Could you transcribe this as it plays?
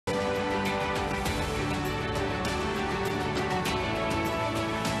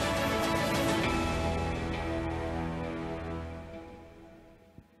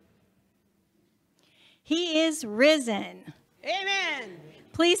is risen. Amen.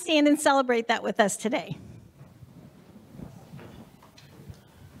 Please stand and celebrate that with us today.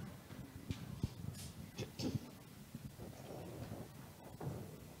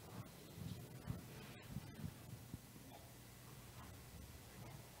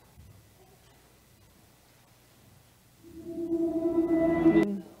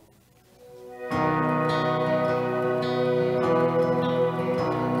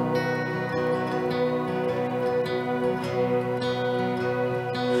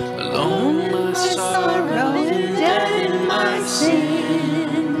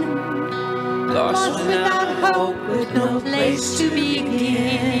 To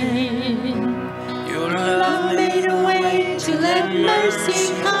begin, your love made a way to let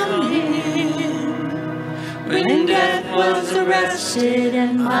mercy come in. When death was arrested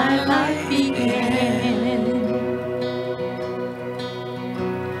and my life began,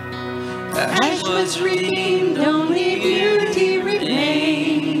 ash was redeemed, only beauty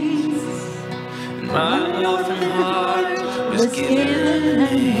remains. My orphan heart was given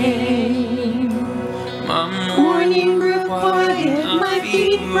a name. My morning grew quiet, my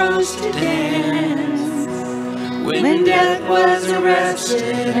feet rose to dance. When death was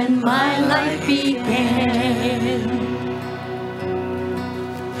arrested and my life began.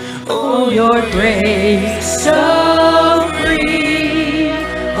 Oh, your grace so free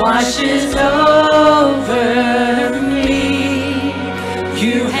washes over me.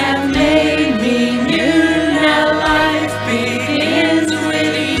 You have made me new, now life begins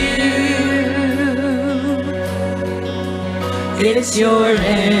with you. It's your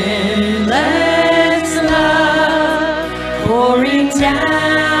endless love pouring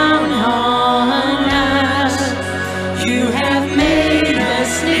down on us. You have made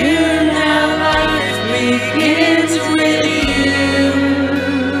us new, now life begins with you.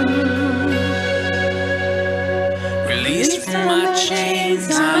 Released from my chains,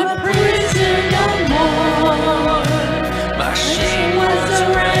 I'm a prisoner no more. My shame was a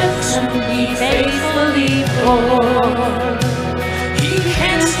ransom he faithfully bore.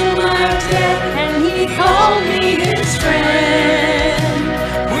 My death and he called me his friend.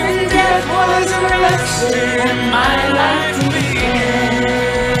 When death was arrested and my life began.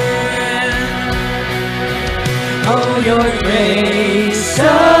 Oh, your grace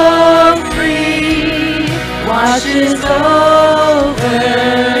so free washes over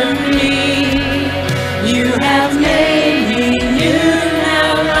me. You have made me new,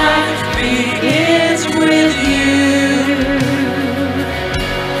 now life begins with you.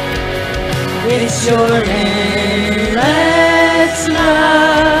 It's your endless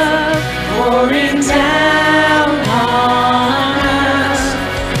love pouring down on us.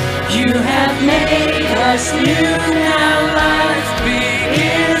 You have made us new, now life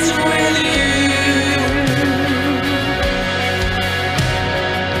begins with you.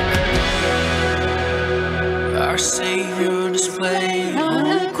 Our Savior displayed on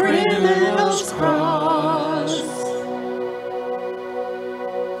a criminal's cross.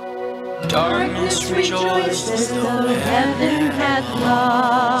 Darkness rejoiced as though heaven had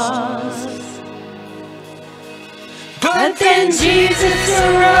lost. But then Jesus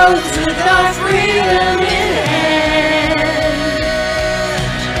arose with our freedom in hand.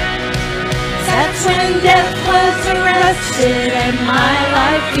 That's when death was arrested and my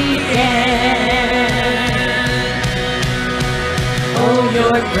life began. Oh,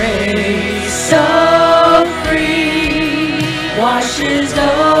 your grace so free washes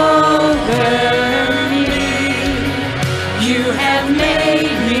over me. You have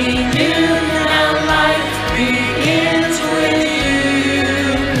made me new, now life begins with you.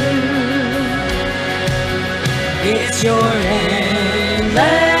 It's your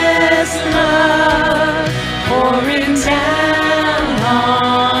endless love pouring down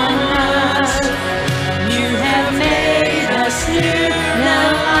on us. You have made us new,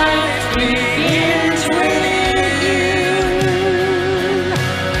 now life begins with you.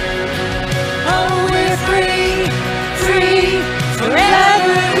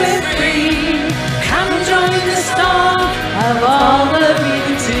 Forever we're free. Come join the song of all of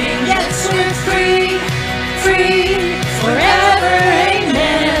beauty. Yes, we're free, free, forever,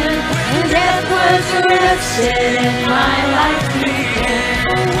 amen. When death was arrested and my life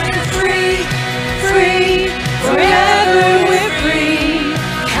began. We're free, free, forever we're free.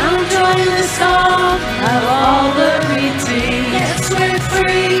 Come join the song of all the beauty. Yes, we're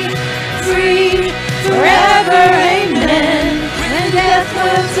free, free, forever, amen. Death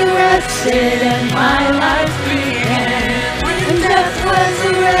was arrested and my life began. When death was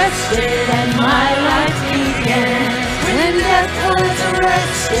arrested and my life began. When death was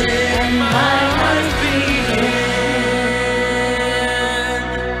arrested and my life began.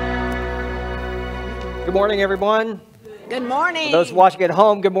 Good morning, everyone. Good morning. For those watching at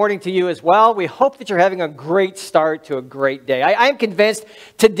home, good morning to you as well. We hope that you're having a great start to a great day. I am convinced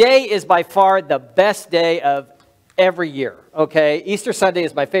today is by far the best day of every year, okay? Easter Sunday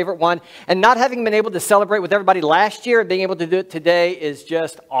is my favorite one, and not having been able to celebrate with everybody last year and being able to do it today is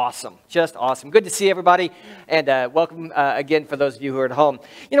just awesome, just awesome. Good to see everybody, and welcome again for those of you who are at home.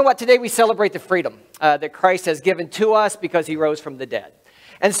 You know what? Today we celebrate the freedom that Christ has given to us because he rose from the dead.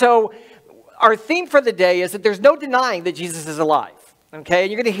 And so our theme for the day is that there's no denying that Jesus is alive. Okay,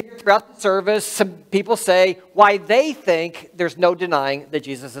 and you're going to hear throughout the service some people say why they think there's no denying that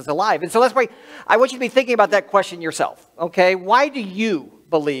Jesus is alive. And so that's why I want you to be thinking about that question yourself. Okay, why do you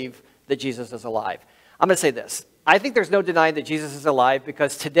believe that Jesus is alive? I'm going to say this. I think there's no denying that Jesus is alive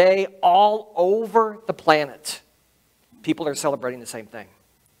because today, all over the planet, people are celebrating the same thing.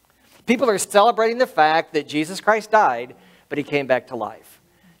 People are celebrating the fact that Jesus Christ died, but he came back to life.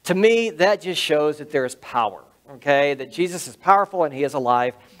 To me, that just shows that there is power, okay? That Jesus is powerful and he is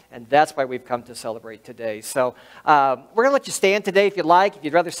alive, and that's why we've come to celebrate today. So we're going to let you stand today if you'd like. If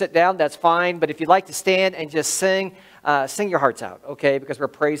you'd rather sit down, that's fine. But if you'd like to stand and just sing, sing your hearts out, okay? Because we're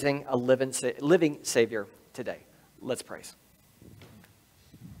praising a living Savior today. Let's praise.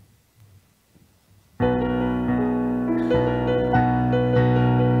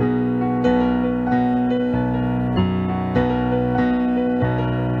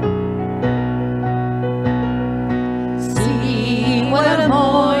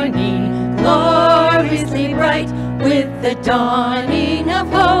 With the dawning of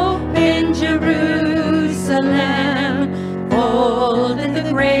hope in Jerusalem, folded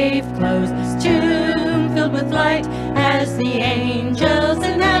the grave closed, tomb filled with light, as the angels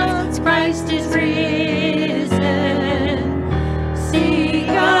announce Christ is risen. See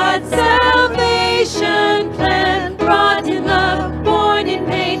God's salvation plan, brought in love, born in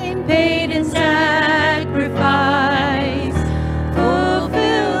pain, paid in sacrifice,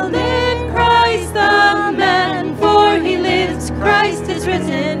 fulfilled in Christ the man. He lives, Christ is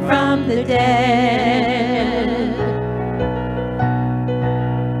risen from the dead.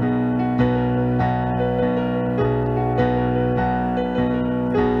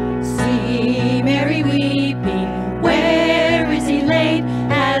 See Mary weeping, where is he laid?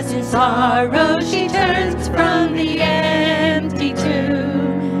 As in sorrow she turns from the empty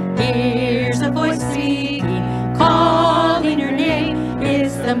tomb. Hears a voice speaking, calling her name.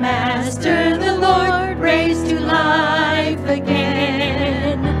 Is the Master, the Lord, raised to life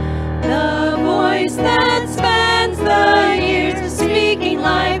again? The voice that spans the years, speaking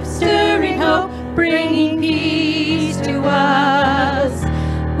life, stirring hope, bringing peace to us,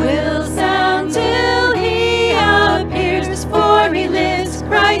 will sound till he appears, for he lives,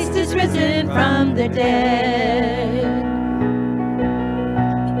 Christ is risen from the dead.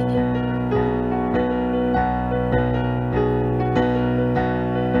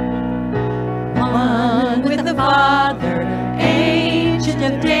 Father, Ancient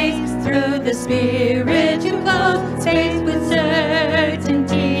of Days, through the Spirit you clothe faith with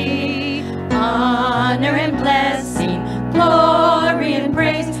certainty. Honor and blessing, glory and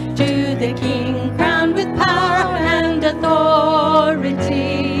praise to the King, crowned with power and authority.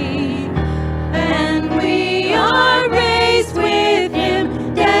 And we are raised with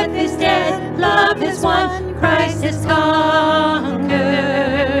him. Death is dead, love has won, Christ has conquered.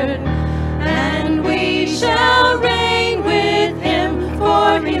 And we shall reign with him,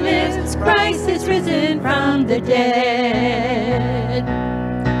 for he lives, Christ is risen from the dead.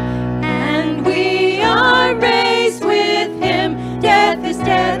 And we are raised with him, death is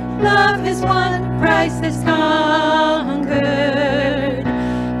dead, love has won, Christ has conquered.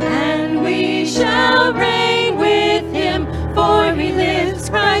 And we shall reign with him, for he lives,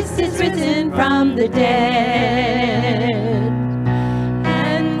 Christ is risen from the dead.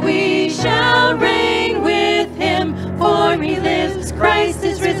 And we shall reign with him, for he lives, Christ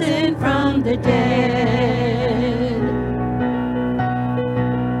is risen from the dead.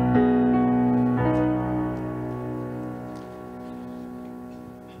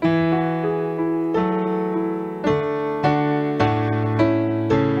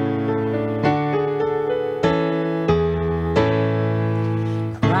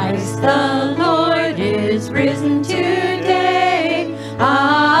 Christ the Lord is risen today.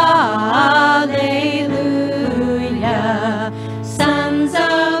 Alleluia. Sons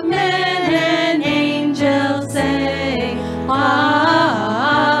of men and angels say, Alleluia.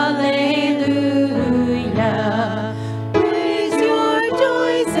 Raise your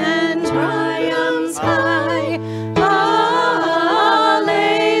joys and triumphs high.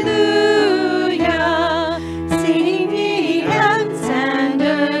 Alleluia. Sing ye heavens and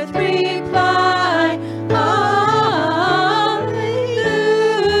earth reply.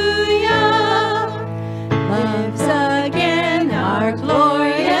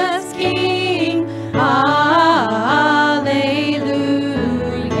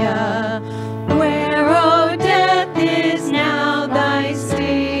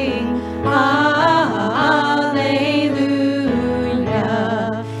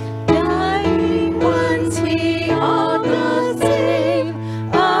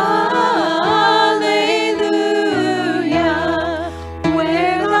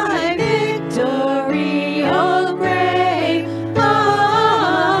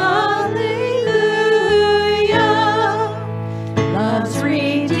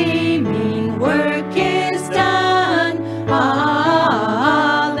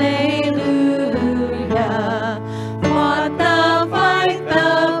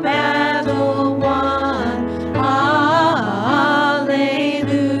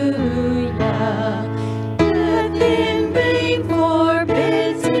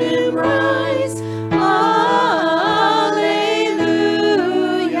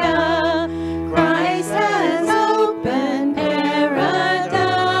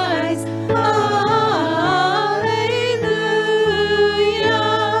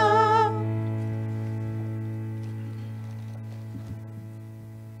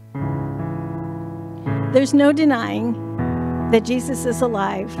 there's no denying that Jesus is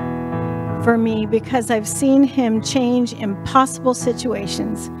alive for me because I've seen him change impossible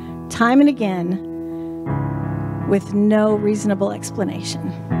situations time and again with no reasonable explanation.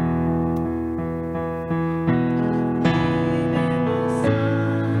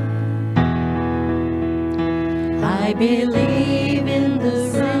 I believe in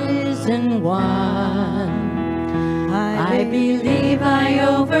the risen one. I believe I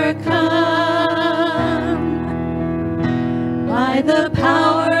overcome by the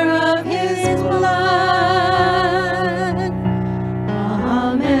power of his blood.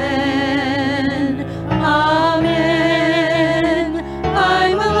 Amen. Amen.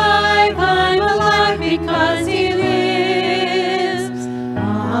 I'm alive because he lives.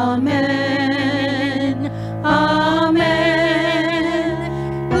 Amen. Amen.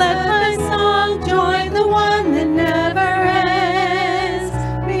 Let my song join the one that never ends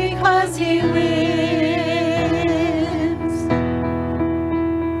because he lives.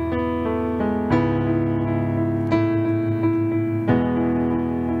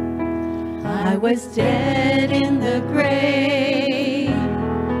 I was dead in the grave.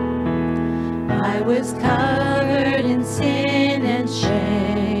 I was covered in sin and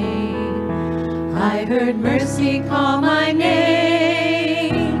shame. I heard mercy call my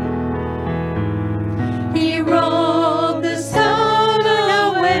name. He rolled the stone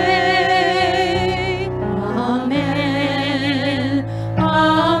away. Amen.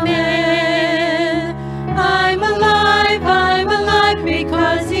 Amen. I'm alive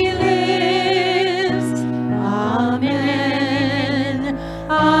because he lives. Amen.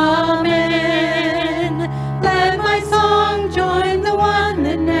 Amen. Let my song join the one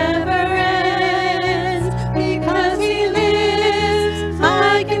that never ends because he lives.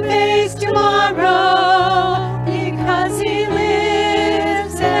 I can face tomorrow because he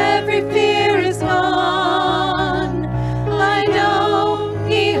lives. Every fear is gone. I know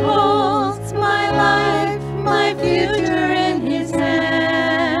he holds my life, my future in his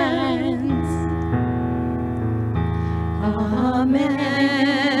hands. Amen.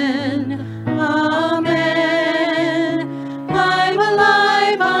 Amen.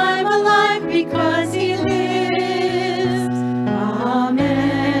 I'm alive because he lives.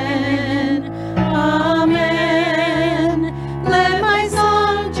 Amen. Amen. Let my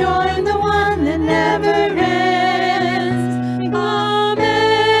song join the one that never ends. Amen.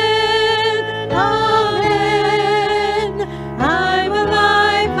 Amen. I'm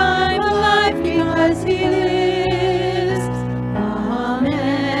alive because he lives.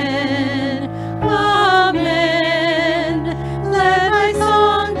 Amen. Amen. Let my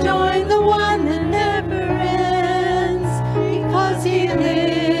song join the one that never ends because he lives.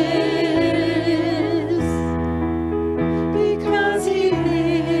 Because he lives.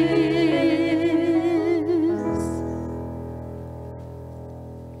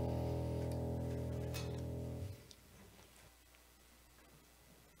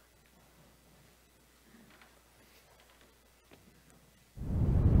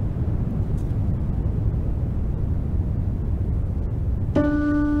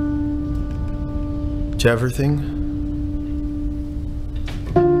 To everything,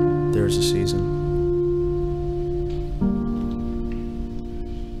 there's a season.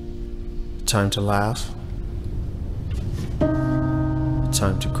 A time to laugh, a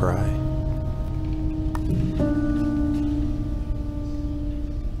time to cry.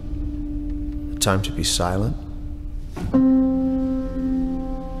 A time to be silent,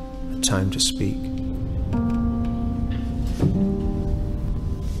 a time to speak.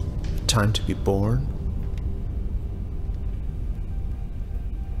 A time to be born,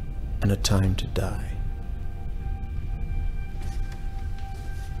 and a time to die.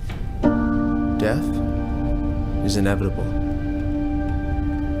 Death is inevitable,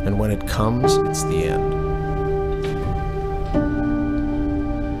 and when it comes, it's the end.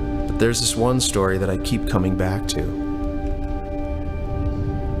 But there's this one story that I keep coming back to.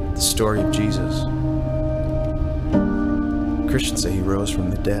 The story of Jesus. Christians say he rose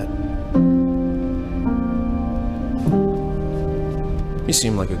from the dead. He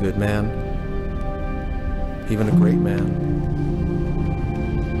seemed like a good man, even a great man.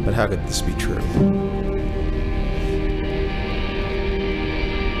 But how could this be true?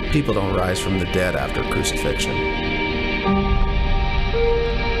 People don't rise from the dead after crucifixion.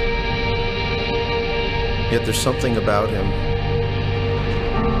 Yet there's something about him,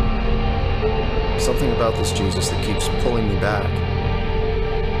 something about this Jesus that keeps pulling me back,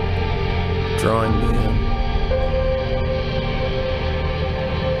 drawing me in.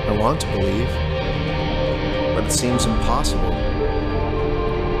 I want to believe, but it seems impossible.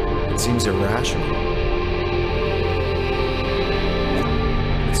 It seems irrational.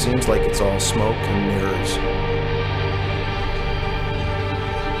 seems like it's all smoke and mirrors.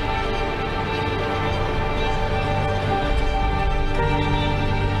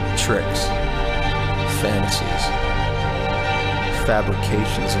 Tricks, fantasies,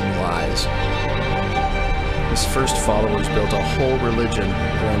 fabrications, and lies. His first followers built a whole religion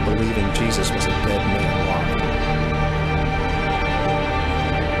around believing Jesus was a dead man walking.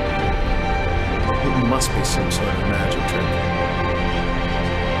 It must be some sort of magic trick.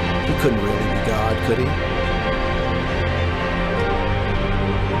 He couldn't really be God, could he?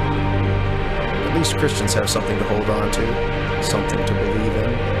 At least Christians have something to hold on to, something to believe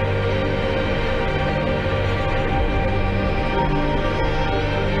in.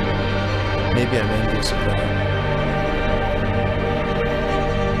 Maybe I'm envious of that.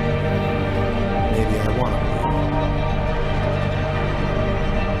 Maybe I want to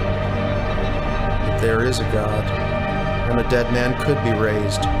believe. If there is a God, and a dead man could be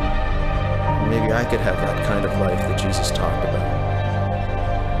raised, maybe I could have that kind of life that Jesus talked about.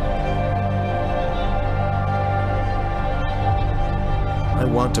 I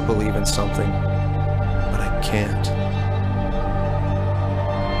want to believe in something, but I can't.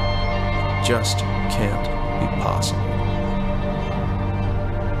 Just can't be possible.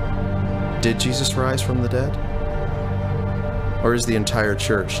 Did Jesus rise from the dead? Or is the entire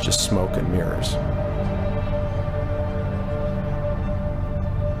church just smoke and mirrors?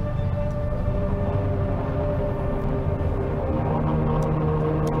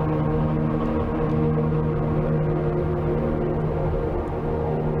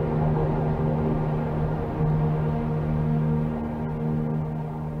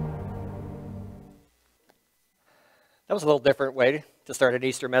 That was a little different way to start an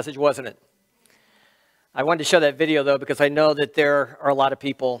Easter message, wasn't it? I wanted to show that video, though, because I know that there are a lot of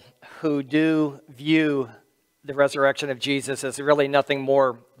people who do view the resurrection of Jesus as really nothing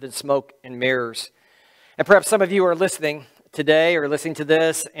more than smoke and mirrors. And perhaps some of you are listening today or listening to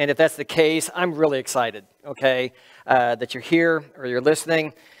this, and if that's the case, I'm really excited, okay, that you're here or you're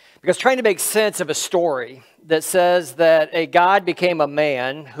listening, because trying to make sense of a story that says that a God became a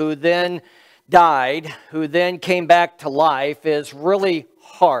man who then died, who then came back to life, is really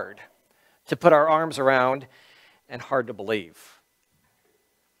hard to put our arms around and hard to believe.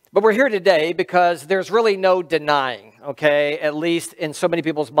 But we're here today because there's really no denying, okay, at least in so many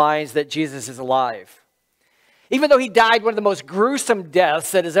people's minds, that Jesus is alive. Even though he died one of the most gruesome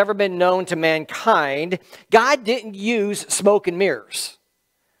deaths that has ever been known to mankind, God didn't use smoke and mirrors.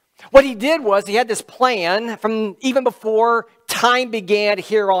 What he did was he had this plan from even before time began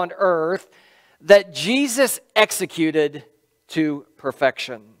here on earth that Jesus executed to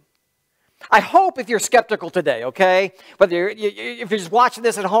perfection. I hope if you're skeptical today, okay, whether if you're just watching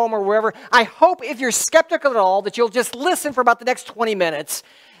this at home or wherever, I hope if you're skeptical at all that you'll just listen for about the next 20 minutes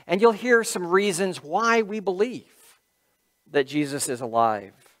and you'll hear some reasons why we believe that Jesus is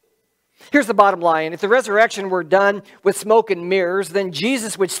alive. Here's the bottom line. If the resurrection were done with smoke and mirrors, then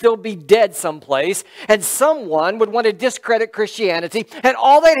Jesus would still be dead someplace, and someone would want to discredit Christianity, and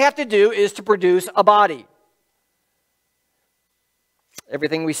all they'd have to do is to produce a body.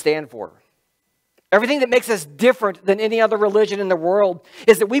 Everything we stand for, everything that makes us different than any other religion in the world,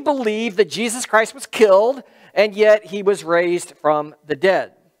 is that we believe that Jesus Christ was killed, and yet he was raised from the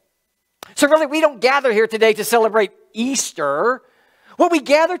dead. So really, we don't gather here today to celebrate Easter. What we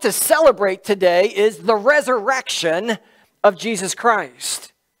gather to celebrate today is the resurrection of Jesus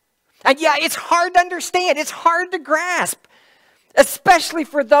Christ. And yeah, it's hard to understand. It's hard to grasp, especially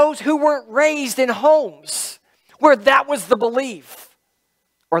for those who weren't raised in homes where that was the belief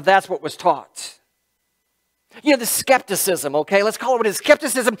or that's what was taught. You know, the skepticism, okay, let's call it what it is.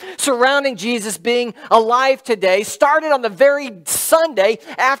 Skepticism surrounding Jesus being alive today started on the very Sunday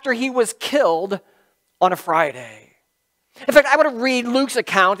after he was killed on a Friday. In fact, I want to read Luke's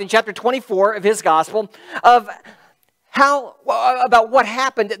account in chapter 24 of his gospel of about what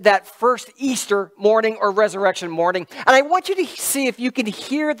happened that first Easter morning or resurrection morning. And I want you to see if you can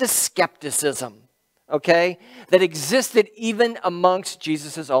hear the skepticism, okay, that existed even amongst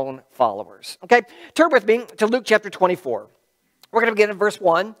Jesus' own followers. Okay, turn with me to Luke chapter 24. We're going to begin in verse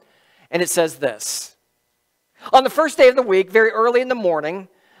 1, and it says this. On the first day of the week, very early in the morning,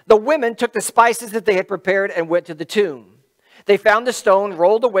 the women took the spices that they had prepared and went to the tomb. They found the stone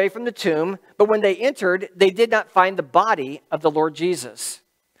rolled away from the tomb, but when they entered, they did not find the body of the Lord Jesus.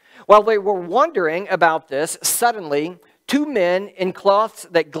 While they were wondering about this, suddenly 2 men in cloths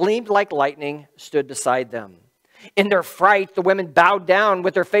that gleamed like lightning stood beside them. In their fright, the women bowed down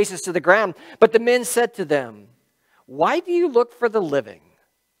with their faces to the ground, but the men said to them, "Why do you look for the living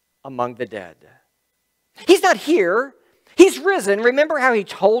among the dead? He's not here, He's risen. Remember how he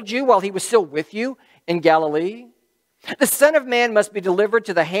told you while he was still with you in Galilee? The Son of Man must be delivered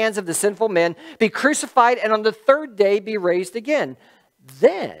to the hands of the sinful men, be crucified, and on the third day be raised again.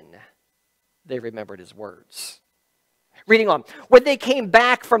 Then they remembered his words. Reading on. When they came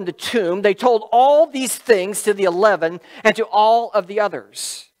back from the tomb, they told all these things to the 11 and to all of the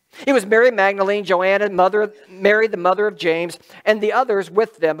others. It was Mary Magdalene, Joanna, Mary, the mother of James, and the others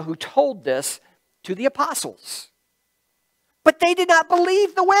with them who told this to the apostles. But they did not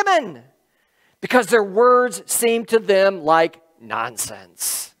believe the women, because their words seemed to them like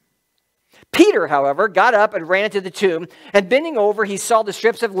nonsense. Peter, however, got up and ran to the tomb, and bending over, he saw the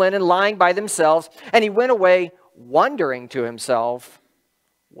strips of linen lying by themselves, and he went away wondering to himself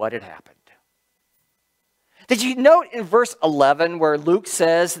what had happened. Did you note in verse 11 where Luke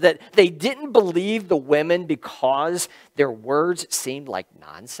says that they didn't believe the women because their words seemed like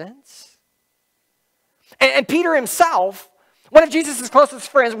nonsense? And Peter himself, one of Jesus' closest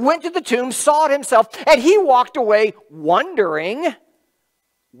friends, went to the tomb, saw it himself, and he walked away wondering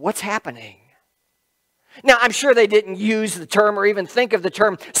what's happening. Now, I'm sure they didn't use the term or even think of the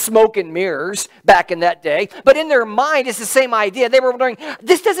term smoke and mirrors back in that day, but in their mind, it's the same idea. They were wondering,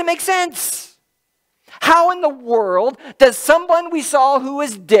 this doesn't make sense. How in the world does someone we saw who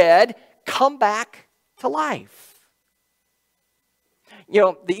is dead come back to life? You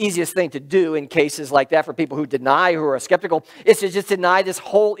know, the easiest thing to do in cases like that for people who deny, who are skeptical, is to just deny this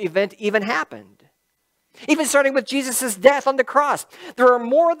whole event even happened. Even starting with Jesus' death on the cross. There are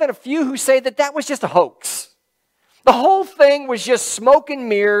more than a few who say that that was just a hoax. The whole thing was just smoke and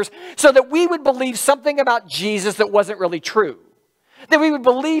mirrors so that we would believe something about Jesus that wasn't really true. That we would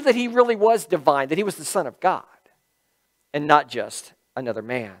believe that he really was divine, that he was the Son of God, and not just another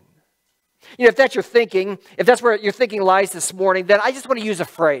man. You know, if that's your thinking, if that's where your thinking lies this morning, then I just want to use a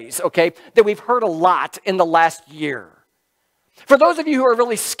phrase, okay, that we've heard a lot in the last year. For those of you who are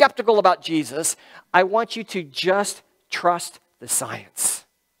really skeptical about Jesus, I want you to just trust the science.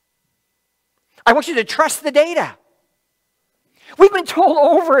 I want you to trust the data. We've been told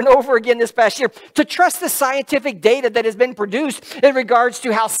over and over again this past year to trust the scientific data that has been produced in regards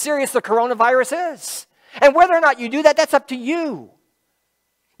to how serious the coronavirus is. And whether or not you do that, that's up to you.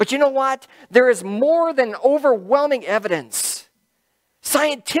 But you know what? There is more than overwhelming evidence,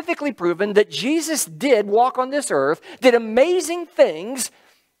 scientifically proven, that Jesus did walk on this earth, did amazing things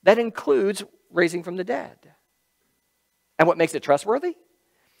that includes raising from the dead. And what makes it trustworthy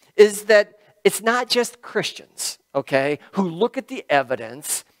is that it's not just Christians, okay, who look at the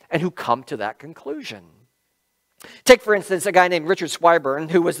evidence and who come to that conclusion. Take, for instance, a guy named Richard Swyburn,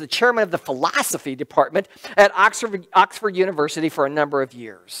 who was the chairman of the philosophy department at Oxford University for a number of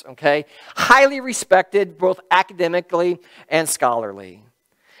years, okay? Highly respected, both academically and scholarly.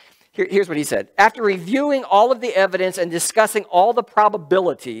 Here's what he said. After reviewing all of the evidence and discussing all the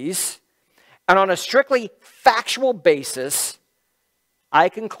probabilities, and on a strictly factual basis, I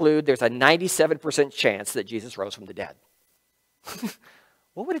conclude there's a 97% chance that Jesus rose from the dead.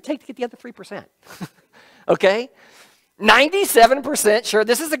 What would it take to get the other 3%? Okay? 97% sure.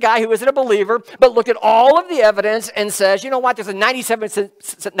 This is a guy who isn't a believer, but looked at all of the evidence and says, you know what, there's a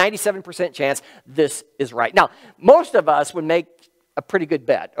 97% chance this is right. Now, most of us would make a pretty good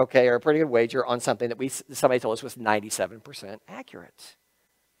bet, okay, or a pretty good wager on something that somebody told us was 97% accurate.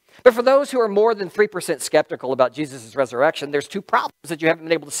 But for those who are more than 3% skeptical about Jesus' resurrection, there's two problems that you haven't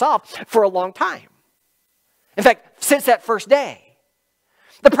been able to solve for a long time. In fact, since that first day.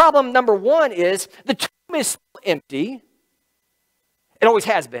 The problem number one is the tomb is still empty. It always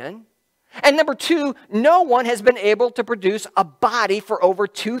has been. And number two, no one has been able to produce a body for over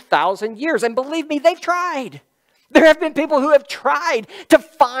 2,000 years. And believe me, they've tried. There have been people who have tried to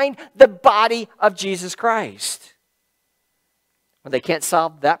find the body of Jesus Christ. When they can't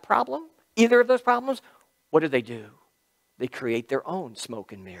solve that problem, either of those problems, what do? They create their own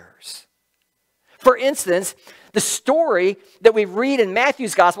smoke and mirrors. For instance, the story that we read in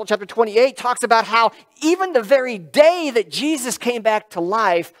Matthew's Gospel, chapter 28, talks about how even the very day that Jesus came back to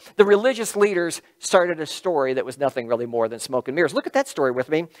life, the religious leaders started a story that was nothing really more than smoke and mirrors. Look at that story with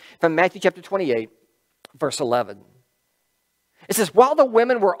me from Matthew chapter 28, verse 11. It says, while the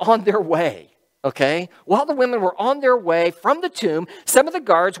women were on their way, okay, while the women were on their way from the tomb, some of the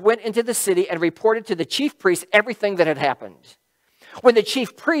guards went into the city and reported to the chief priests everything that had happened. When the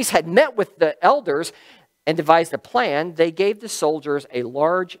chief priests had met with the elders and devised a plan, they gave the soldiers a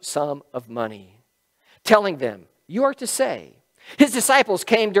large sum of money, telling them, you are to say, his disciples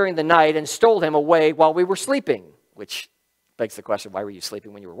came during the night and stole him away while we were sleeping, which begs the question, why were you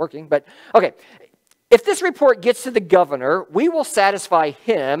sleeping when you were working? But, okay. If this report gets to the governor, we will satisfy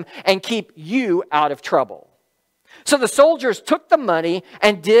him and keep you out of trouble. So the soldiers took the money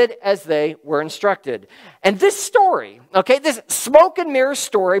and did as they were instructed. And this story, okay, this smoke and mirrors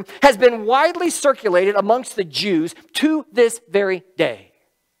story has been widely circulated amongst the Jews to this very day.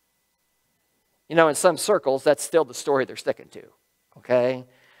 You know, in some circles, that's still the story they're sticking to, okay?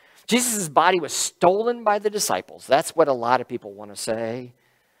 Jesus' body was stolen by the disciples. That's what a lot of people want to say.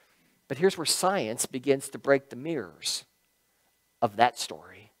 But here's where science begins to break the mirrors of that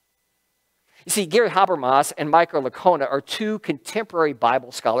story. You see, Gary Habermas and Michael Licona are two contemporary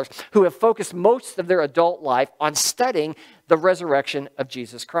Bible scholars who have focused most of their adult life on studying the resurrection of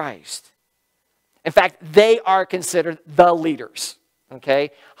Jesus Christ. In fact, they are considered the leaders.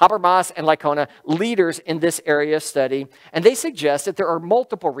 Okay, Habermas and Licona, leaders in this area of study, and they suggest that there are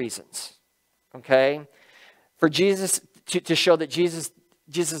multiple reasons, okay, for Jesus to show that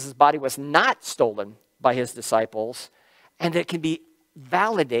Jesus' body was not stolen by his disciples, and that it can be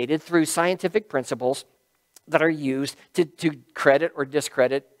validated through scientific principles that are used to credit or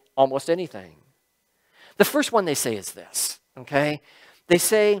discredit almost anything. The first one they say is this, okay? They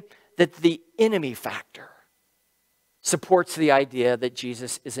say that the enemy factor supports the idea that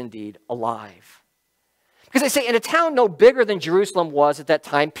Jesus is indeed alive. Because they say in a town no bigger than Jerusalem was at that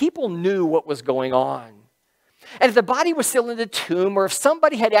time, people knew what was going on. And if the body was still in the tomb, or if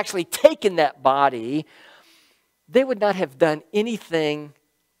somebody had actually taken that body, they would not have done anything,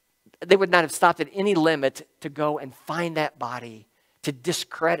 they would not have stopped at any limit to go and find that body, to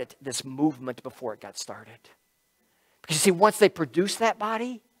discredit this movement before it got started. Because you see, once they produced that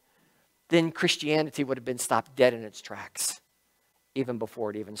body, then Christianity would have been stopped dead in its tracks, even before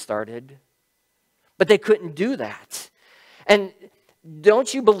it even started. But they couldn't do that. And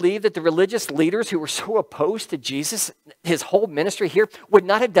don't you believe that the religious leaders who were so opposed to Jesus, his whole ministry here, would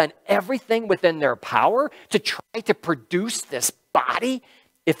not have done everything within their power to try to produce this body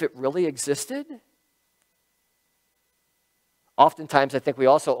if it really existed? Oftentimes, I think we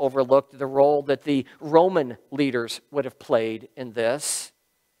also overlooked the role that the Roman leaders would have played in this.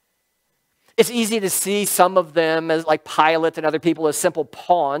 It's easy to see some of them as like Pilate and other people as simple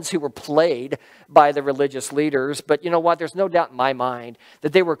pawns who were played by the religious leaders. But you know what? There's no doubt in my mind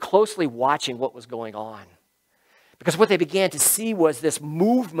that they were closely watching what was going on. Because what they began to see was this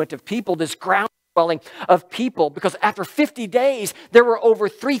movement of people, this groundswelling of people. Because after 50 days, there were over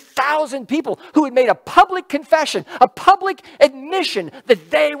 3,000 people who had made a public confession, a public admission that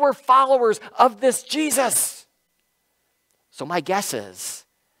they were followers of this Jesus. So my guess is,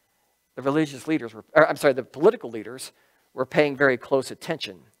 the political leaders were paying very close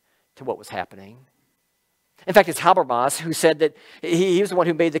attention to what was happening. In fact, it's Habermas who said that he was the one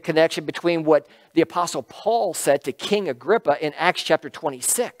who made the connection between what the Apostle Paul said to King Agrippa in Acts chapter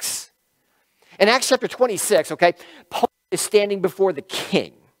 26. In Acts chapter 26, okay, Paul is standing before the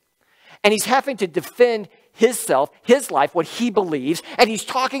king, and he's having to defend himself, his life, what he believes, and he's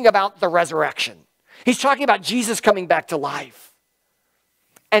talking about the resurrection. He's talking about Jesus coming back to life.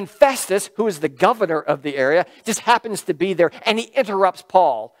 And Festus, who is the governor of the area, just happens to be there, and he interrupts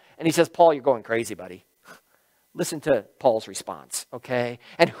Paul. And he says, Paul, you're going crazy, buddy. Listen to Paul's response, okay?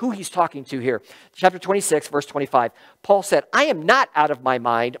 And who he's talking to here. Chapter 26, verse 25. Paul said, I am not out of my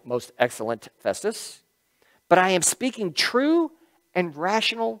mind, most excellent Festus, but I am speaking true and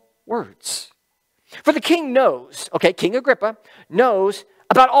rational words. For the king knows, okay, King Agrippa knows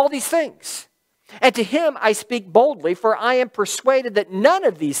about all these things. And to him I speak boldly, for I am persuaded that none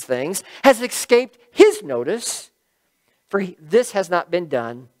of these things has escaped his notice, for this has not been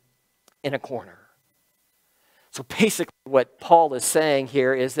done in a corner. So basically what Paul is saying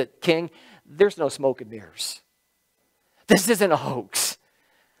here is that, King, there's no smoke and mirrors. This isn't a hoax.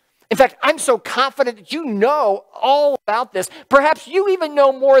 In fact, I'm so confident that you know all about this. Perhaps you even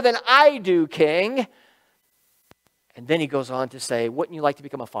know more than I do, King. And then he goes on to say, wouldn't you like to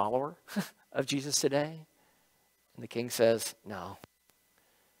become a follower of Jesus today? And the king says, no.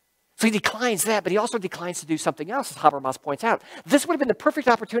 So he declines that, but he also declines to do something else, as Habermas points out. This would have been the perfect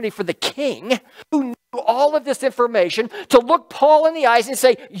opportunity for the king, who knew all of this information, to look Paul in the eyes and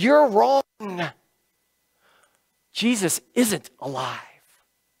say, you're wrong. Jesus isn't alive.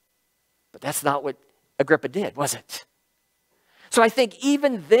 But that's not what Agrippa did, was it? So I think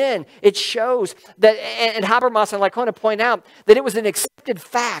even then it shows that, and Habermas and Licona point out, that it was an accepted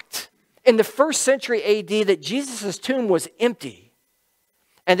fact in the first century AD that Jesus' tomb was empty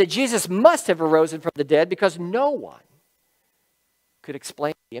and that Jesus must have arisen from the dead because no one could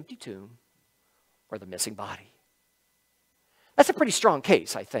explain the empty tomb or the missing body. That's a pretty strong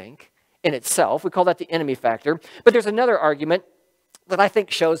case, I think, in itself. We call that the enemy factor. But there's another argument that I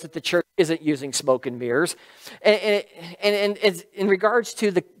think shows that the church isn't using smoke and mirrors. And it's in regards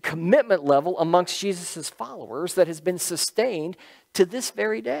to the commitment level amongst Jesus' followers that has been sustained to this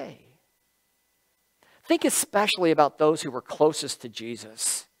very day. Think especially about those who were closest to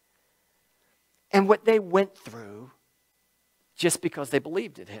Jesus and what they went through just because they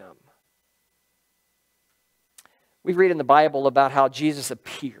believed in him. We read in the Bible about how Jesus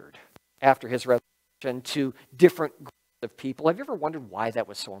appeared after his resurrection to different groups of people. Have you ever wondered why that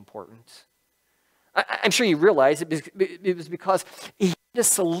was so important? I'm sure you realize it was because he had to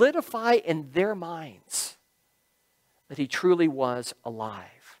solidify in their minds that he truly was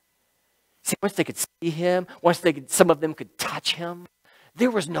alive. See, once they could see him, some of them could touch him,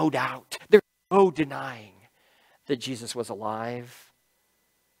 there was no doubt, there was no denying that Jesus was alive.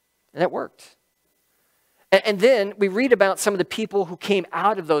 And that worked. And then we read about some of the people who came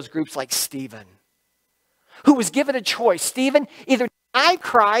out of those groups, like Stephen, who was given a choice. Stephen, either deny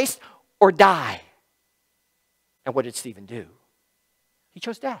Christ or die. And what did Stephen do? He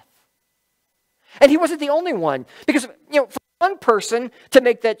chose death. And he wasn't the only one. Because, for one person to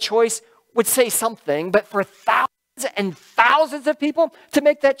make that choice would say something, but for thousands and thousands of people to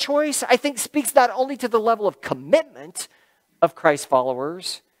make that choice, I think speaks not only to the level of commitment of Christ's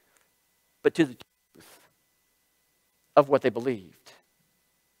followers, but to the truth of what they believed.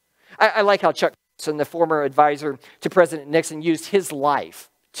 I like how Chuck Colson, the former advisor to President Nixon, used his life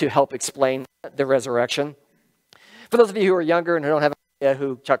to help explain the resurrection. For those of you who are younger and who don't have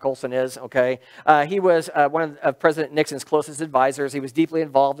who Chuck Colson is, okay? He was one of President Nixon's closest advisors. He was deeply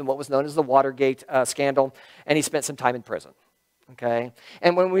involved in what was known as the Watergate scandal, and he spent some time in prison, okay?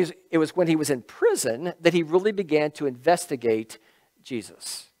 And it was when he was in prison that he really began to investigate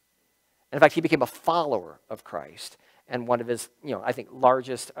Jesus. And in fact, he became a follower of Christ and one of his, I think,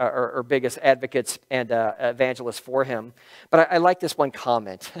 largest or biggest advocates and evangelists for him. But I like this one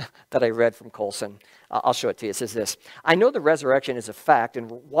comment that I read from Colson. I'll show it to you. It says this: "I know the resurrection is a fact,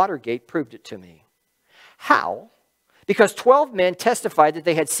 and Watergate proved it to me. How? Because 12 men testified that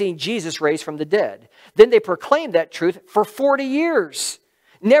they had seen Jesus raised from the dead. Then they proclaimed that truth for 40 years,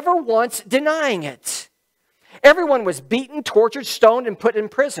 never once denying it. Everyone was beaten, tortured, stoned, and put in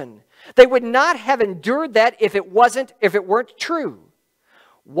prison. They would not have endured that if it weren't true.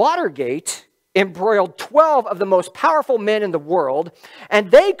 Watergate embroiled 12 of the most powerful men in the world,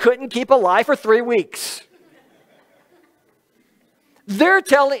 and they couldn't keep alive for 3 weeks. You're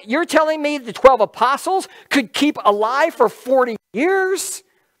telling me the 12 apostles could keep alive for 40 years?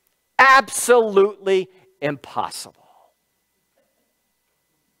 Absolutely impossible."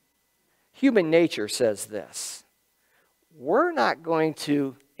 Human nature says this: we're not going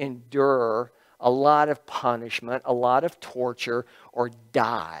to endure a lot of punishment, a lot of torture, or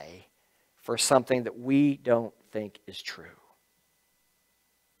die for something that we don't think is true.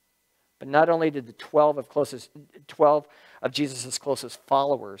 But not only did the 12 of Jesus' closest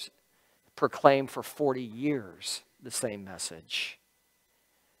followers proclaim for 40 years the same message,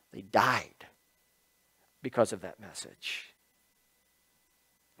 they died because of that message.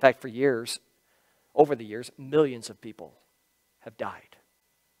 In fact, over the years, millions of people have died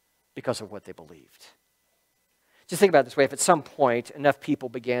because of what they believed. Just think about it this way: if at some point enough people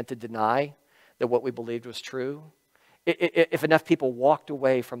began to deny that what we believed was true, if enough people walked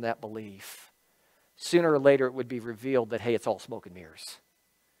away from that belief, sooner or later it would be revealed that, hey, it's all smoke and mirrors.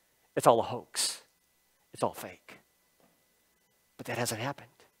 It's all a hoax. It's all fake. But that hasn't happened.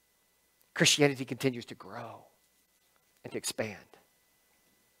 Christianity continues to grow and to expand.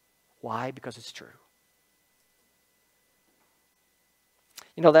 Why? Because it's true.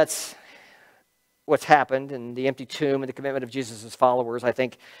 That's what's happened, and the empty tomb and the commitment of Jesus' followers, I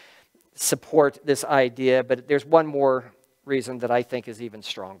think, support this idea. But there's one more reason that I think is even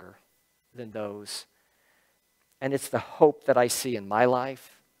stronger than those. And it's the hope that I see in my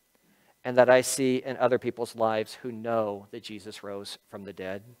life and that I see in other people's lives who know that Jesus rose from the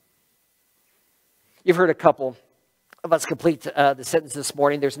dead. You've heard a couple of us complete the sentence this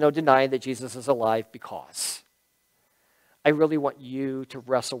morning: there's no denying that Jesus is alive because. I really want you to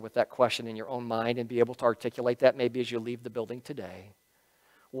wrestle with that question in your own mind and be able to articulate that maybe as you leave the building today.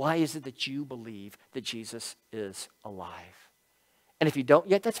 Why is it that you believe that Jesus is alive? And if you don't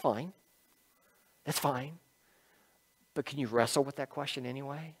yet, that's fine. That's fine. But can you wrestle with that question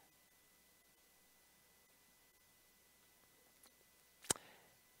anyway?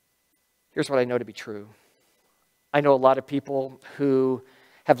 Here's what I know to be true. I know a lot of people who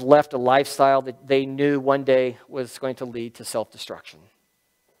have left a lifestyle that they knew one day was going to lead to self-destruction.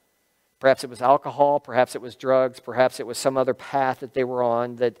 Perhaps it was alcohol, perhaps it was drugs, perhaps it was some other path that they were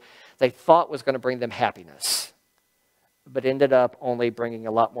on that they thought was going to bring them happiness. but ended up only bringing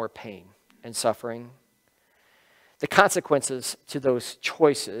a lot more pain and suffering. The consequences to those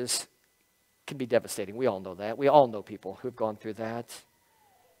choices can be devastating. We all know that. We all know people who have gone through that.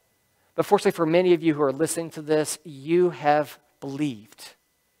 But fortunately for many of you who are listening to this, you have believed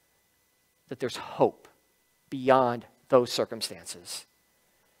that there's hope beyond those circumstances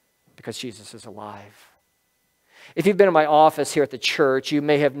because Jesus is alive. If you've been in my office here at the church, you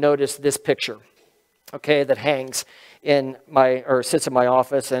may have noticed this picture, okay, that hangs in my, or sits in my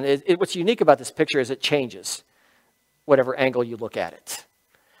office. And what's unique about this picture is it changes whatever angle you look at it.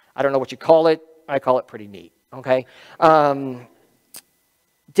 I don't know what you call it. I call it pretty neat, okay?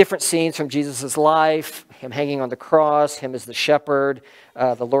 Different scenes from Jesus' life, him hanging on the cross, him as the shepherd,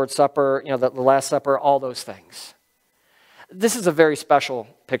 the Lord's Supper, the Last Supper, all those things. This is a very special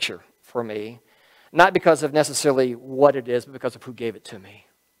picture for me, not because of necessarily what it is, but because of who gave it to me.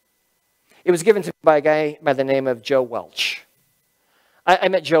 It was given to me by a guy by the name of Joe Welch. I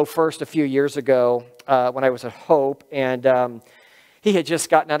met Joe first a few years ago when I was at Hope, and he had just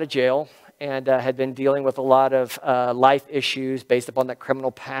gotten out of jail and had been dealing with a lot of life issues based upon that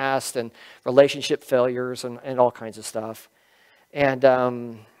criminal past and relationship failures and all kinds of stuff.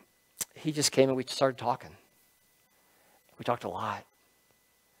 And he just came and we started talking. We talked a lot.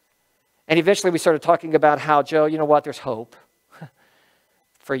 And eventually we started talking about how, Joe, you know what, there's hope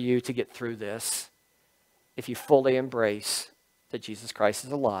for you to get through this if you fully embrace that Jesus Christ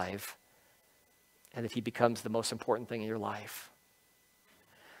is alive and that he becomes the most important thing in your life.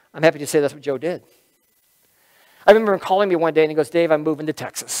 I'm happy to say that's what Joe did. I remember him calling me one day and he goes, Dave, I'm moving to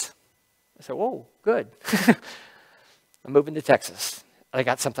Texas. I said, whoa, good. I'm moving to Texas. I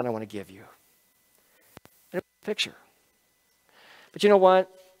got something I want to give you. And it was a picture. But you know what?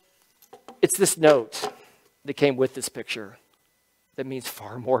 It's this note that came with this picture that means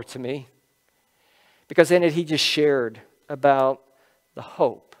far more to me. Because in it, he just shared about the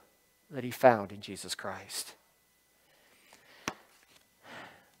hope that he found in Jesus Christ.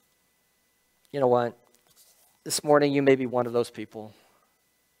 You know what? This morning, you may be one of those people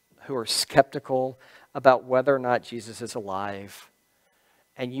who are skeptical about whether or not Jesus is alive.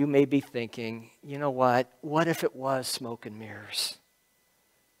 And you may be thinking, you know what? What if it was smoke and mirrors?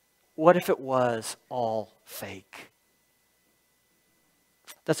 What if it was all fake?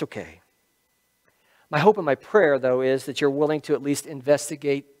 That's okay. My hope and my prayer, though, is that you're willing to at least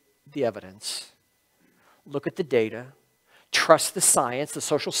investigate the evidence. Look at the data. Trust the science, the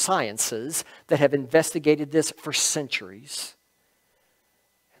social sciences that have investigated this for centuries.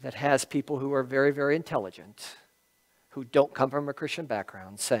 That has people who are very, very intelligent, who don't come from a Christian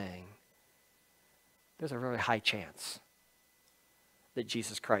background, saying there's a very high chance that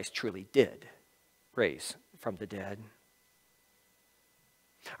Jesus Christ truly did raise from the dead.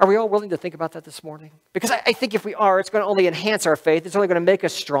 Are we all willing to think about that this morning? Because I think if we are, it's going to only enhance our faith. It's only going to make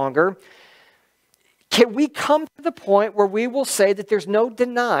us stronger. Can we come to the point where we will say that there's no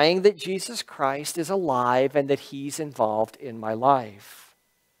denying that Jesus Christ is alive and that he's involved in my life?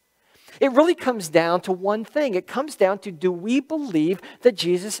 It really comes down to one thing. It comes down to, do we believe that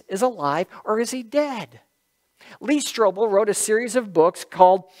Jesus is alive or is he dead? Lee Strobel wrote a series of books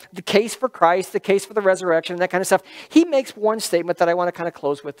called The Case for Christ, The Case for the Resurrection, that kind of stuff. He makes one statement that I want to kind of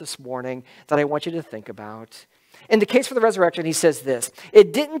close with this morning that I want you to think about. In The Case for the Resurrection, he says this: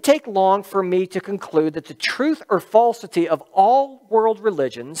 it didn't take long for me to conclude that the truth or falsity of all world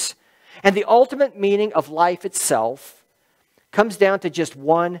religions and the ultimate meaning of life itself comes down to just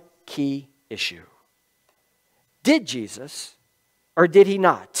one key issue. Did Jesus, or did he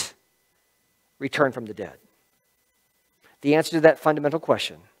not, return from the dead? The answer to that fundamental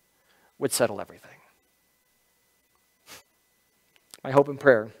question would settle everything. My hope and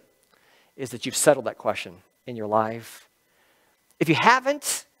prayer is that you've settled that question in your life. If you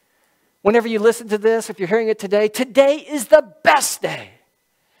haven't, whenever you listen to this, if you're hearing it today, today is the best day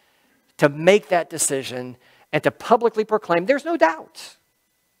to make that decision and to publicly proclaim, there's no doubt,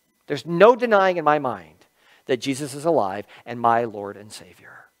 there's no denying in my mind that Jesus is alive and my Lord and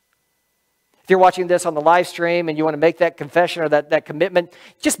Savior. If you're watching this on the live stream and you want to make that confession or that commitment,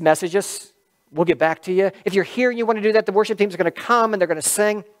 just message us. We'll get back to you. If you're here and you want to do that, the worship team is going to come and they're going to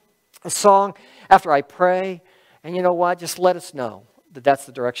sing a song after I pray. And you know what? Just let us know that that's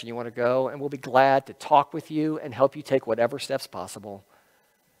the direction you want to go. And we'll be glad to talk with you and help you take whatever steps possible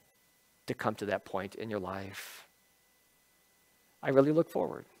to come to that point in your life. I really look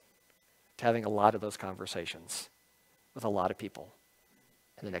forward to having a lot of those conversations with a lot of people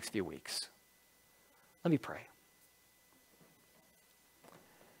in the next few weeks. Let me pray.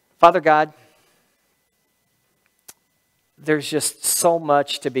 Father God, there's just so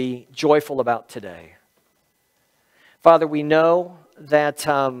much to be joyful about today. Father, we know that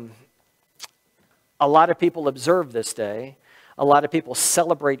a lot of people observe this day. A lot of people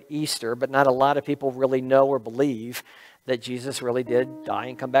celebrate Easter, but not a lot of people really know or believe that Jesus really did die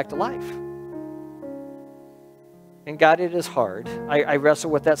and come back to life. And God, it is hard. I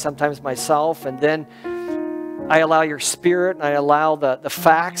wrestle with that sometimes myself, and then I allow your Spirit, and I allow the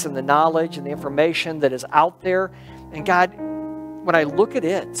facts and the knowledge and the information that is out there. And God, when I look at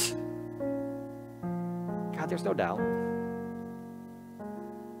it, God, there's no doubt.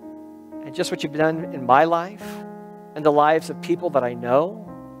 And just what you've done in my life and the lives of people that I know,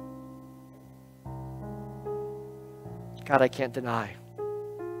 God, I can't deny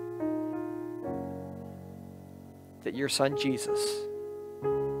that your son Jesus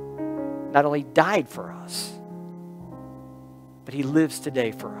not only died for us, but he lives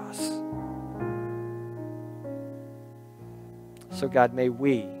today for us. So God, may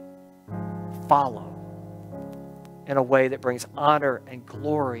we follow in a way that brings honor and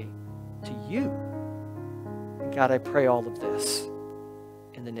glory to you. And God, I pray all of this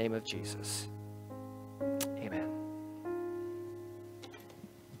in the name of Jesus. Amen.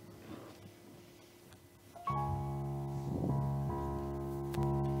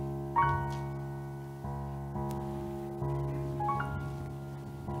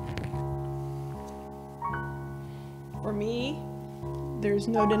 For me, there's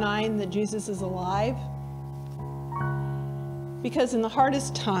no denying that Jesus is alive. Because in the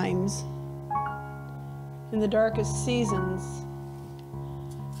hardest times, in the darkest seasons,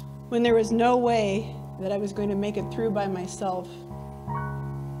 when there was no way that I was going to make it through by myself,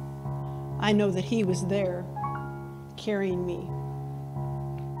 I know that he was there carrying me.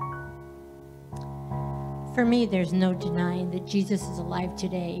 For me, there's no denying that Jesus is alive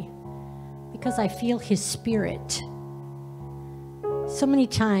today because I feel his spirit. So many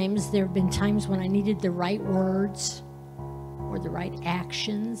times, there have been times when I needed the right words or the right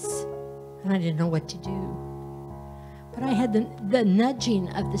actions, and I didn't know what to do. But I had the nudging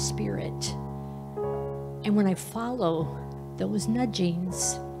of the Spirit. And when I follow those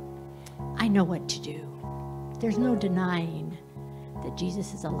nudgings, I know what to do. There's no denying that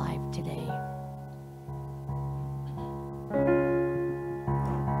Jesus is alive today.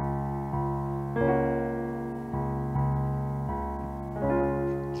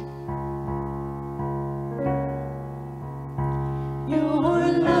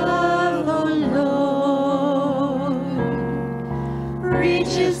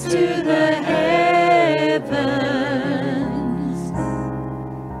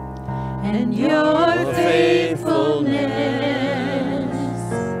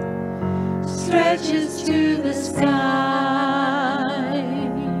 Stretches to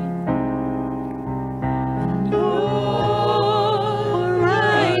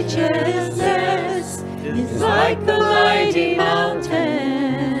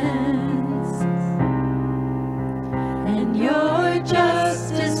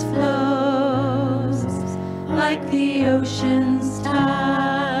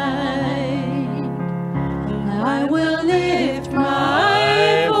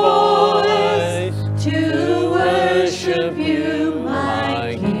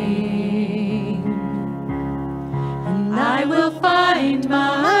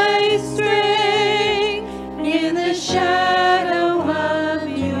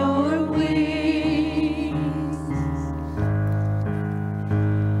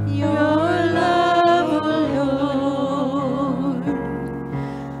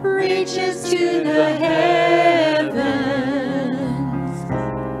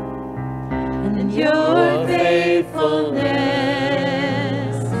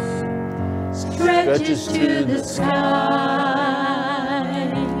the sky.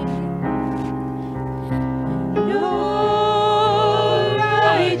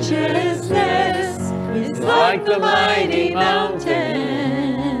 Your righteousness is like the mighty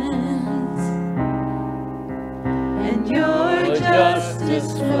mountains, and your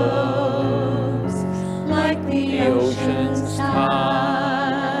justice flows like the ocean's tide.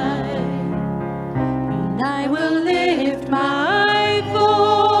 And I will lift my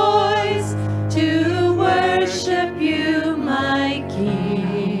voice to worship you, my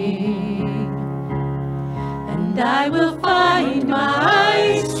King, and I will find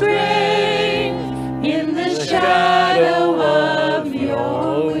my strength in the shadow of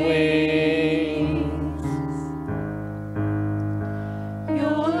your wings.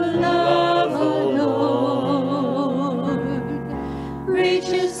 Your love, O Lord,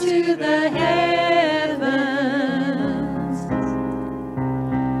 reaches to the heavens,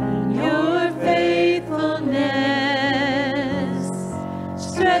 and your faithfulness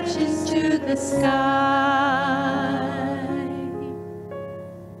stretches to the sky.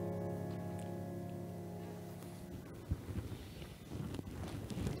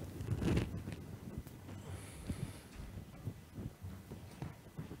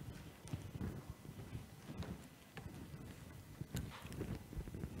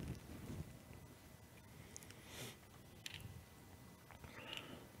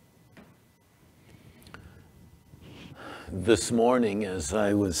 this morning as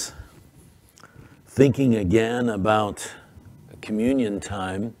I was thinking again about communion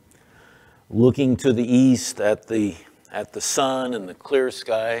time, looking to the east at the sun and the clear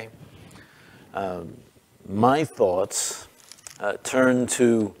sky, my thoughts turned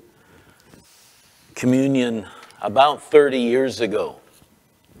to communion about 30 years ago.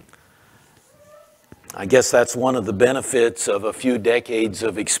 I guess that's one of the benefits of a few decades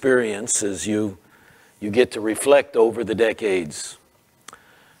of experience, is you get to reflect over the decades.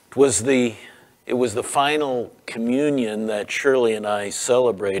 It was the final communion that Shirley and I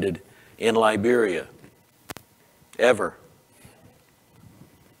celebrated in Liberia, ever.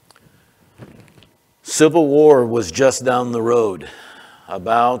 Civil War was just down the road,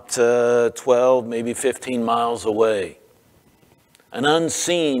 about 12, maybe 15 miles away. An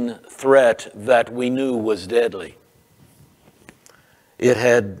unseen threat that we knew was deadly. It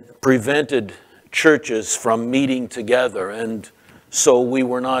had prevented churches from meeting together, and so we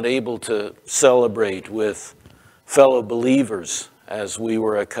were not able to celebrate with fellow believers as we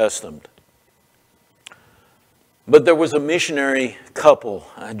were accustomed. But there was a missionary couple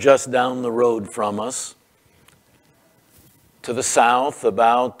just down the road from us, to the south,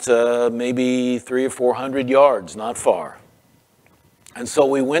 about maybe 300 or 400 yards, not far. And so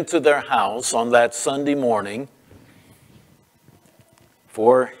we went to their house on that Sunday morning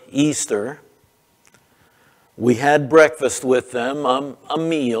for Easter. We had breakfast with them, a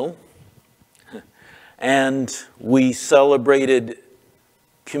meal, and we celebrated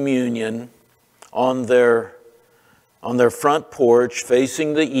communion on their front porch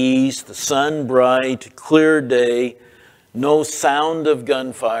facing the east, the sun bright, clear day, no sound of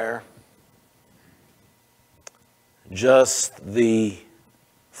gunfire, just the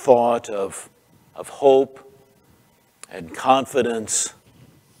thought of hope and confidence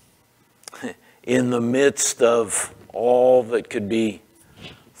in the midst of all that could be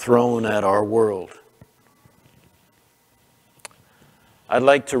thrown at our world. I'd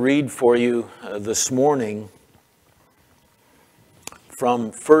like to read for you this morning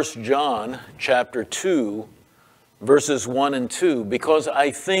from 1 John chapter 2, verses 1 and 2, because I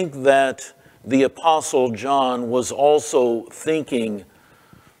think that the Apostle John was also thinking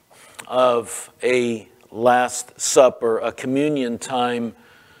of a Last Supper, a communion time,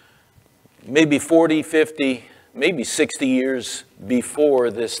 maybe 40, 50, maybe 60 years before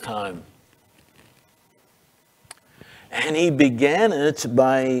this time. And he began it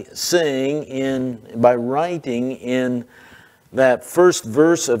by writing in that first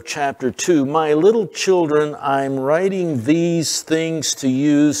verse of chapter 2, "My little children, I'm writing these things to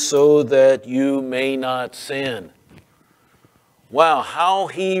you so that you may not sin." Wow, how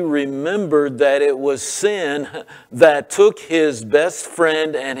he remembered that it was sin that took his best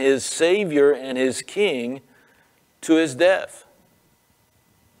friend and his Savior and his King to his death.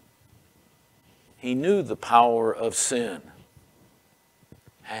 He knew the power of sin.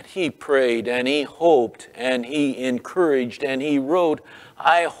 And he prayed and he hoped and he encouraged and he wrote,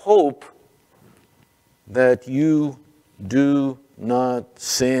 "I hope that you do not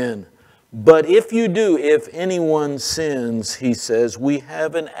sin. But if you do, if anyone sins," he says, "we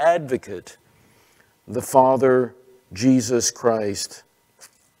have an advocate, the Father, Jesus Christ,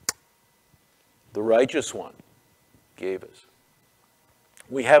 the righteous one, gave us.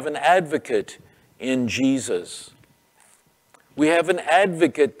 We have an advocate in Jesus. We have an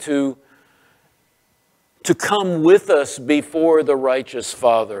advocate to come with us before the righteous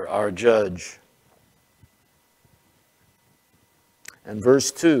Father, our judge." And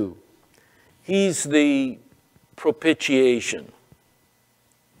verse 2, he's the propitiation.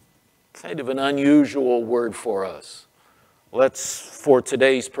 Kind of an unusual word for us. Let's, for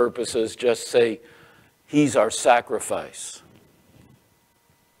today's purposes, just say he's our sacrifice.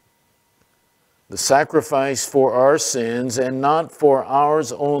 The sacrifice for our sins, and not for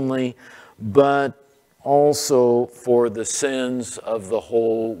ours only, but also for the sins of the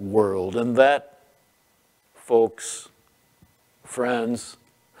whole world. And that, folks, friends,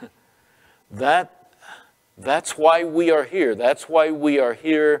 that's why we are here. That's why we are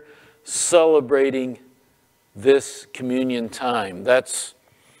here celebrating this communion time. That's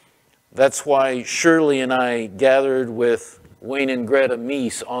why Shirley and I gathered with Wayne and Greta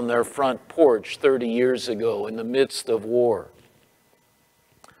Meese on their front porch 30 years ago in the midst of war.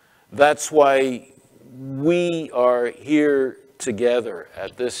 That's why we are here together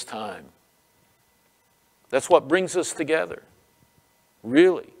at this time. That's what brings us together,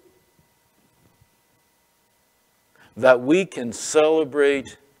 really. That we can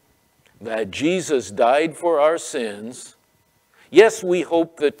celebrate that Jesus died for our sins. Yes, we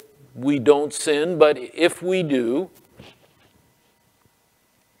hope that we don't sin, but if we do,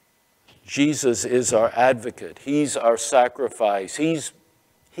 Jesus is our advocate. He's our sacrifice.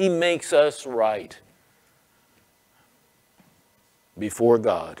 He makes us right before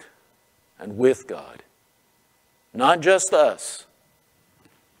God and with God. Not just us,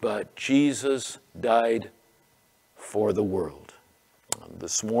 but Jesus died for the world.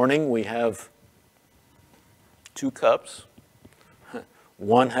 This morning we have 2 cups.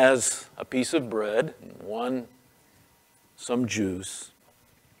 One has a piece of bread, and one some juice.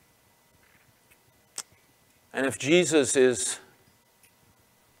 And if Jesus is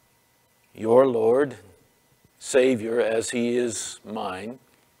your Lord, Savior, as He is mine,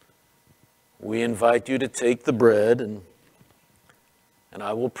 we invite you to take the bread, and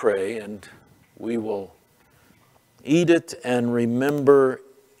I will pray, and we will eat it and remember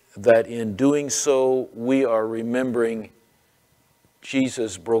that in doing so, we are remembering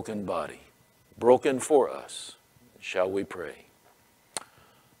Jesus' broken body, broken for us. Shall we pray?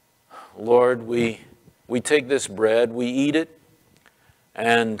 Lord, we take this bread, we eat it,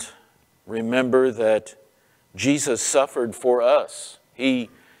 and remember that Jesus suffered for us. He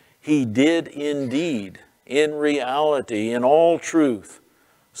did indeed, in reality, in all truth,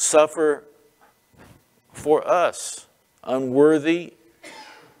 suffer for us, unworthy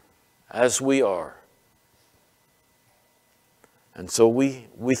as we are. And so we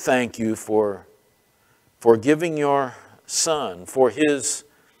thank you for giving your Son, for his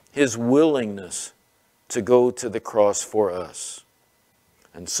willingness to go to the cross for us.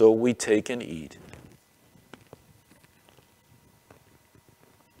 And so we take and eat.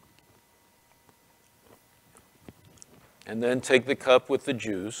 And then take the cup with the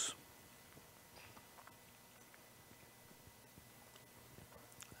juice.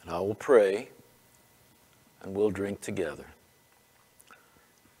 And I will pray, and we'll drink together.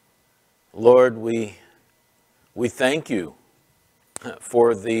 Lord, we thank you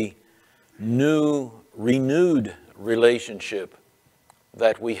for the new, renewed relationship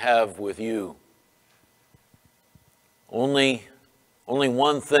that we have with you. Only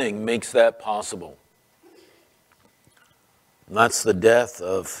one thing makes that possible. And that's the death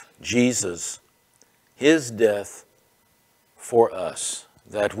of Jesus, his death for us,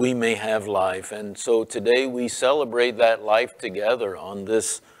 that we may have life. And so today we celebrate that life together on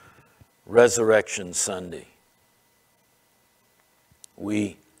this Resurrection Sunday.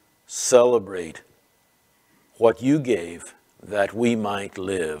 We celebrate what you gave that we might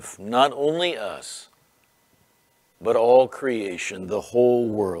live, not only us, but all creation, the whole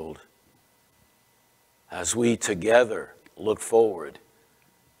world, as we together look forward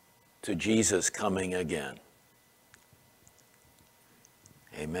to Jesus coming again.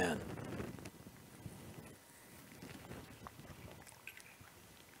 Amen.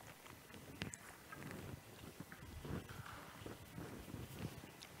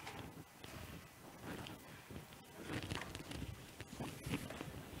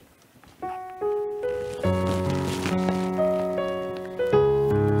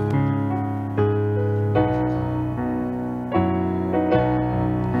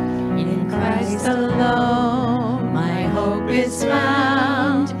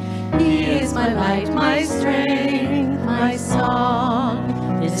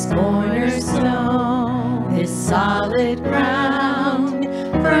 Solid ground,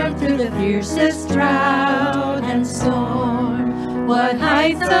 firm through the fiercest drought and storm. What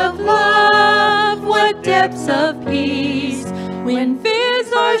heights of love, what depths of peace, when fears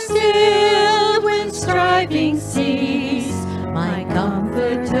are stilled, when striving cease. My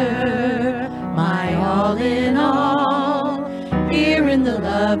comforter, my all in all, here in the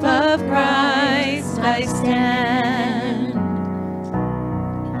love of Christ I stand.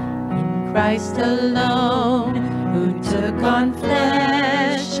 In Christ alone, who took on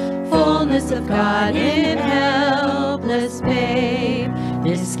flesh, fullness of God in helpless babe.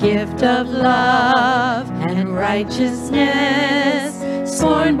 This gift of love and righteousness,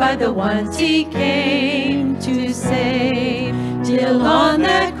 sworn by the ones he came to save. Till on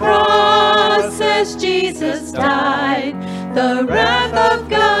that cross, as Jesus died, the wrath of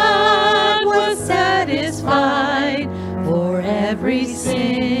God was satisfied. For every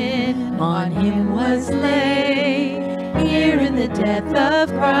sin on him was laid. Here in the death of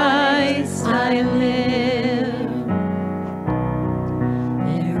Christ I live.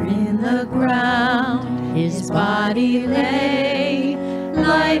 There in the ground his body lay,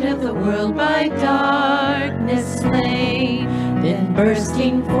 light of the world by darkness slain. Then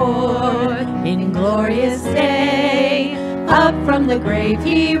bursting forth in glorious day, up from the grave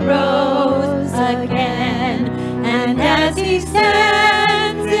he rose again. And as he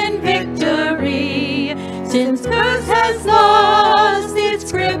stands in victory, sin's curse has lost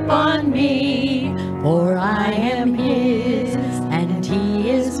its grip on me.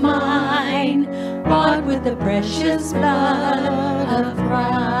 the precious blood of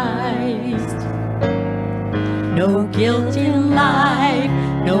Christ. No guilt in life,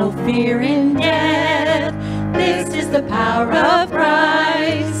 no fear in death. This is the power of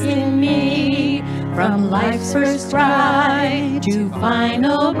Christ in me. From life's first cry to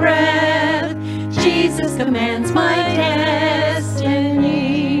final breath, Jesus commands my destiny.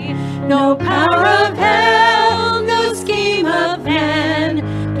 No power of hell, no scheme of man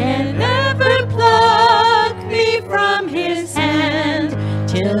can ever pluck me from his hand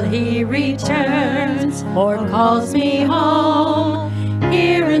till he returns or calls me home.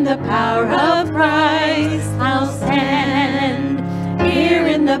 Here in the power of Christ I'll stand. Here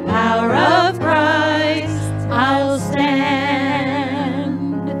in the power of Christ I'll stand.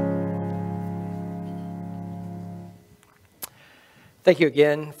 Thank you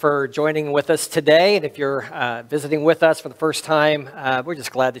again for joining with us today. And if you're visiting with us for the first time, we're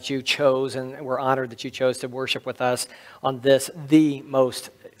just glad that you chose, and we're honored that you chose to worship with us on this, the most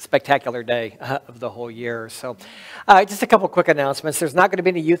spectacular day of the whole year. So just a couple quick announcements. There's not going to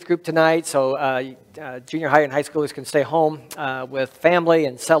be any youth group tonight, so junior high and high schoolers can stay home with family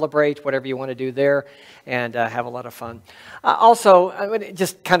and celebrate whatever you want to do there and have a lot of fun. Also, I'm going to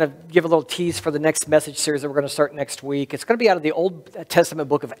just kind of give a little tease for the next message series that we're going to start next week. It's going to be out of the Old Testament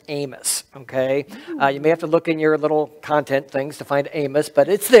book of Amos, okay? You may have to look in your little content things to find Amos, but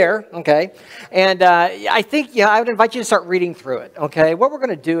it's there, okay? And I think, I would invite you to start reading through it, okay? What we're going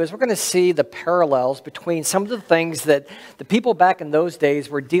to do is we're going to see the parallels between some of the things that the people back in those days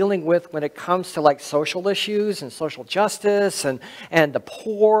were dealing with when it comes to like social issues and social justice and the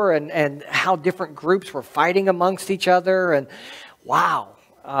poor and how different groups were fighting amongst each other. And wow,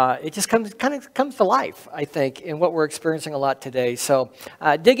 it just kind of comes to life, I think, in what we're experiencing a lot today. So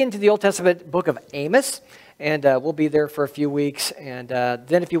dig into the Old Testament book of Amos, and we'll be there for a few weeks. And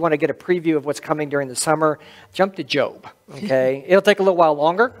then if you want to get a preview of what's coming during the summer, jump to Job, okay? It'll take a little while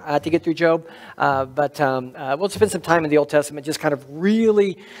longer to get through Job, but we'll spend some time in the Old Testament just kind of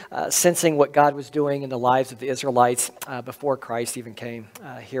really sensing what God was doing in the lives of the Israelites before Christ even came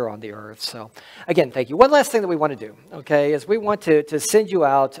here on the earth. So again, thank you. One last thing that we want to do, okay, is we want to send you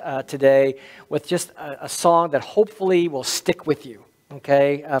out today with just a song that hopefully will stick with you,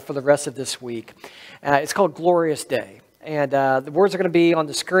 okay, for the rest of this week. It's called Glorious Day. And the words are going to be on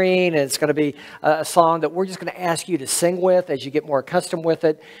the screen, and it's going to be a song that we're just going to ask you to sing with as you get more accustomed with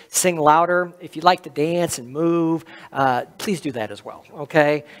it. Sing louder. If you'd like to dance and move, please do that as well,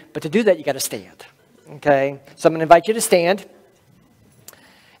 okay? But to do that, you got to stand, okay? So I'm going to invite you to stand,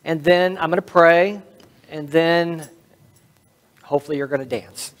 and then I'm going to pray, and then hopefully you're going to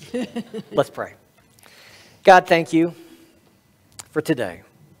dance. Let's pray. God, thank you for today.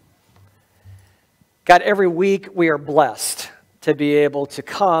 God, every week we are blessed to be able to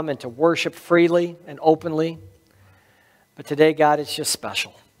come and to worship freely and openly. But today, God, it's just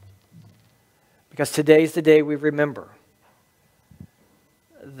special. Because today's the day we remember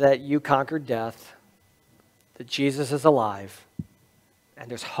that you conquered death, that Jesus is alive, and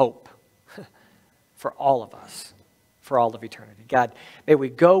there's hope for all of us, for all of eternity. God, may we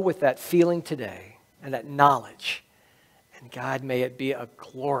go with that feeling today and that knowledge. And God, may it be a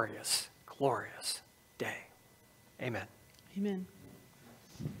glorious, glorious day. Amen. Amen.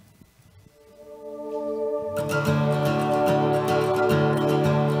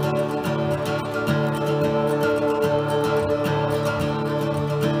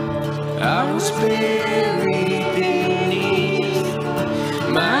 I was buried beneath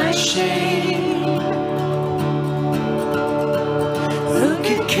my shame. Who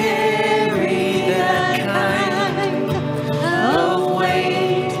could carry that kind of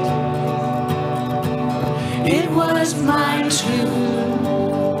weight? It was my tomb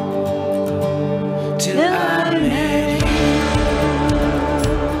till I met you.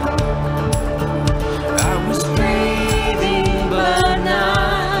 I was breathing but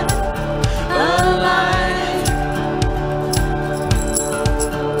not alive.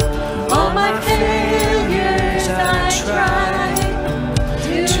 All my failures I tried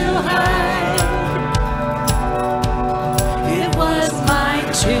to hide. It was my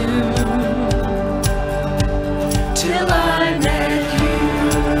tomb till I met you.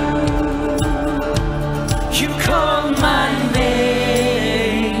 You called my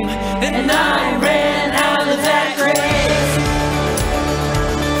name and I ran out of that grave,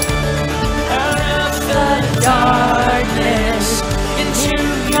 out of the darkness into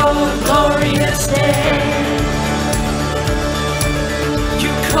your glorious day.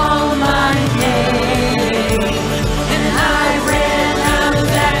 You called my name and I ran out of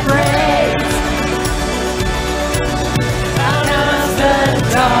that grave, out of the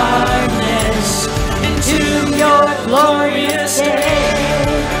darkness into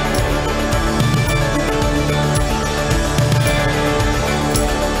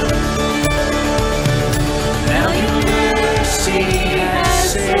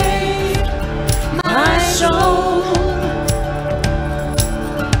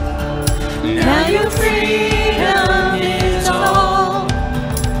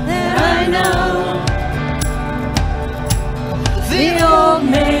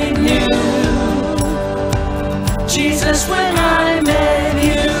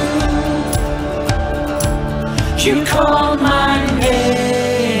You called my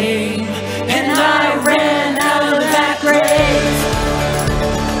name, and I ran out of that grave,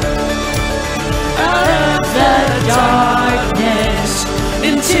 out of the darkness,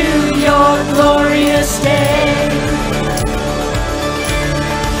 into your glorious day.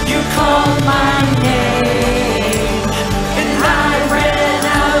 You called my name, and I ran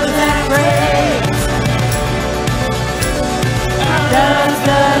out of that grave, out of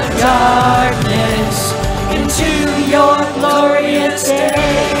the darkness, into your glorious day.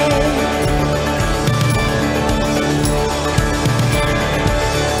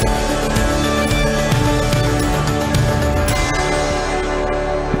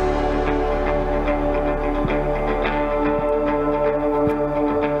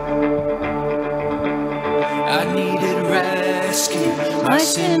 I needed rescue, my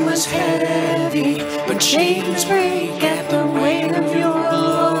sin was heavy, but chains break at the weight of your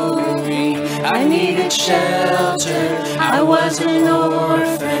glory. I needed shelter, I was an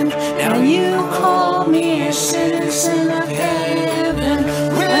orphan, now you call me a citizen of heaven.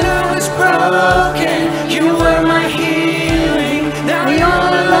 When I was broken, you were my healing, now your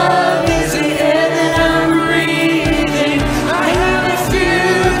love is the air that I'm breathing. I have a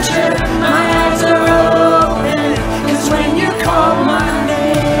future, my eyes are open, 'cause when you call my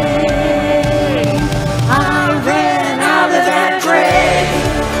name, I ran out of that grave,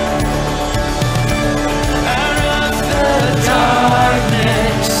 out of the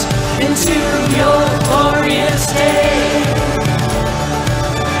darkness, into your glorious day.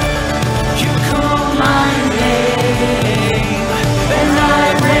 You call my name, and I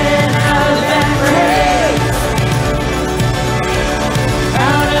ran out of that grave,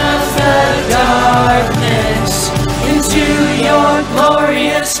 out of the darkness, into your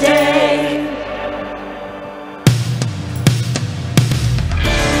glorious day.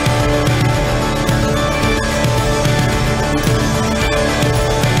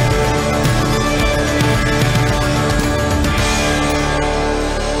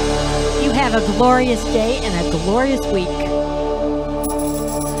 You have a glorious day and a glorious week.